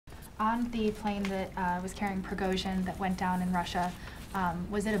On the plane that was carrying Prigozhin that went down in Russia,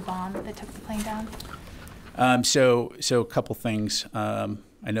 was it a bomb that took the plane down? So a couple things.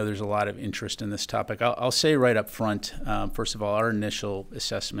 I know there's a lot of interest in this topic. I'll say right up front, first of all, our initial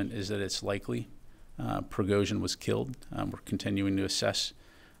assessment is that it's likely Prigozhin was killed. We're continuing to assess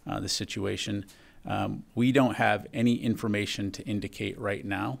the situation. We don't have any information to indicate right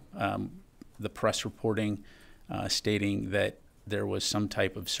now. The press reporting stating that there was some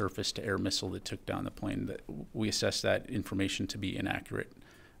type of surface-to-air missile that took down the plane. That we assess that information to be inaccurate.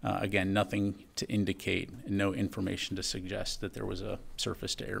 Again, nothing to indicate and no information to suggest that there was a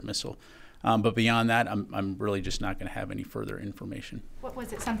surface-to-air missile. But beyond that, I'm really just not going to have any further information. What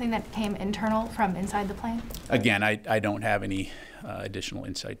was it, something that came internal from inside the plane? Again, I don't have any additional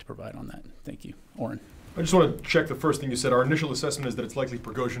insight to provide on that. Thank you. Oren. I just want to check the first thing you said. Our initial assessment is that it's likely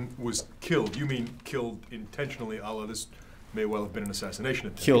Prigozhin was killed. You mean killed intentionally, a la this may well have been an assassination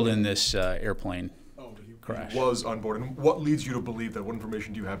attempt? Killed in this airplane. He was on board. And what leads you to believe that? What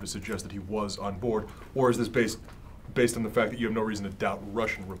information do you have to suggest that he was on board? Or is this based on the fact that you have no reason to doubt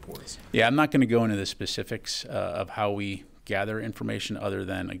Russian reports? Yeah, I'm not going to go into the specifics of how we gather information other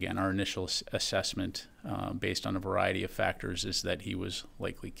than, again, our initial assessment based on a variety of factors is that he was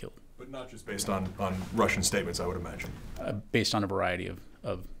likely killed. But not just based on Russian statements, I would imagine. Based on a variety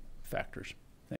of factors.